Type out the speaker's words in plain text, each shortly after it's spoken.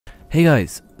Hey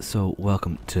guys, so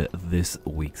welcome to this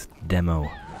week's demo.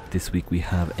 This week we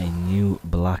have a new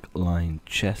black line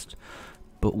chest,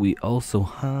 but we also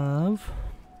have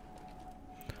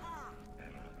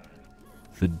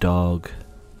the dog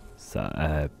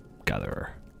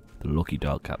gatherer, the lucky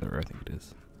dog gatherer I think it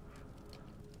is,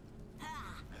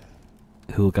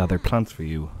 who will gather plants for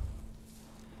you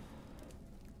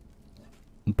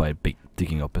by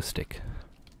digging up a stick.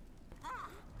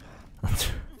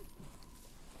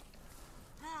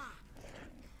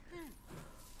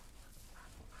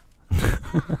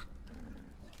 You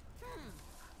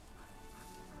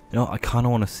know, I kind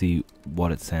of want to see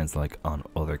what it sounds like on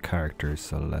other characters,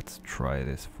 so let's try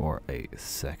this for a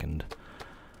second.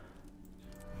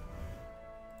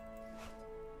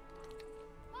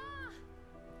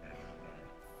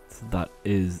 So that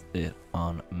is it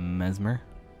on Mesmer.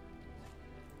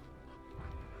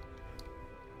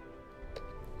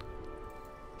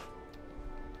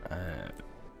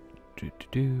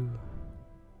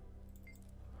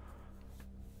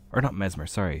 Or not Mesmer,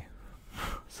 sorry.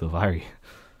 Sylvari.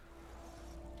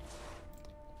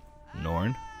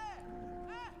 Norn.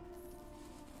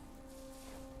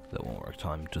 That won't work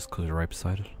time just because you're right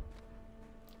beside it.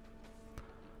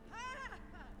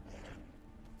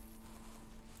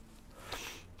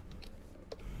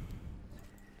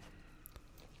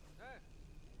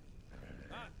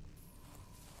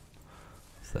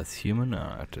 So that's human.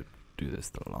 I have to do this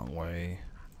the long way.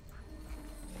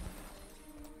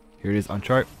 Here it is on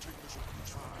chart.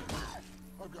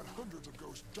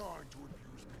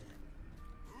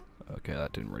 Okay,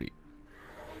 that didn't really.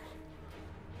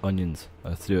 Onions.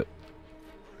 Let's do it.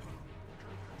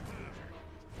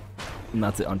 And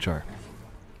that's it on chart.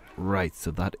 Right,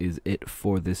 so that is it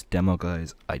for this demo,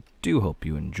 guys. I do hope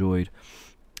you enjoyed.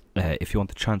 If you want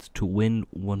the chance to win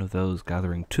one of those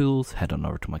gathering tools, head on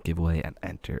over to my giveaway and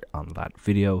enter on that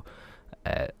video.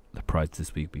 The prize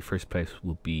this week first place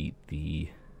will be the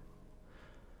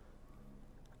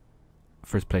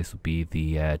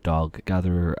dog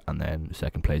gatherer, and then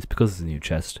second place, because it's a new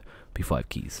chest, be 5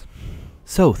 keys.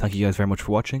 So thank you guys very much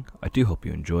for watching. I do hope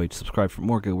you enjoyed. Subscribe for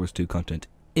more Guild Wars 2 content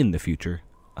in the future,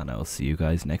 and I will see you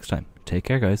guys next time. Take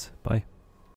care, guys. Bye.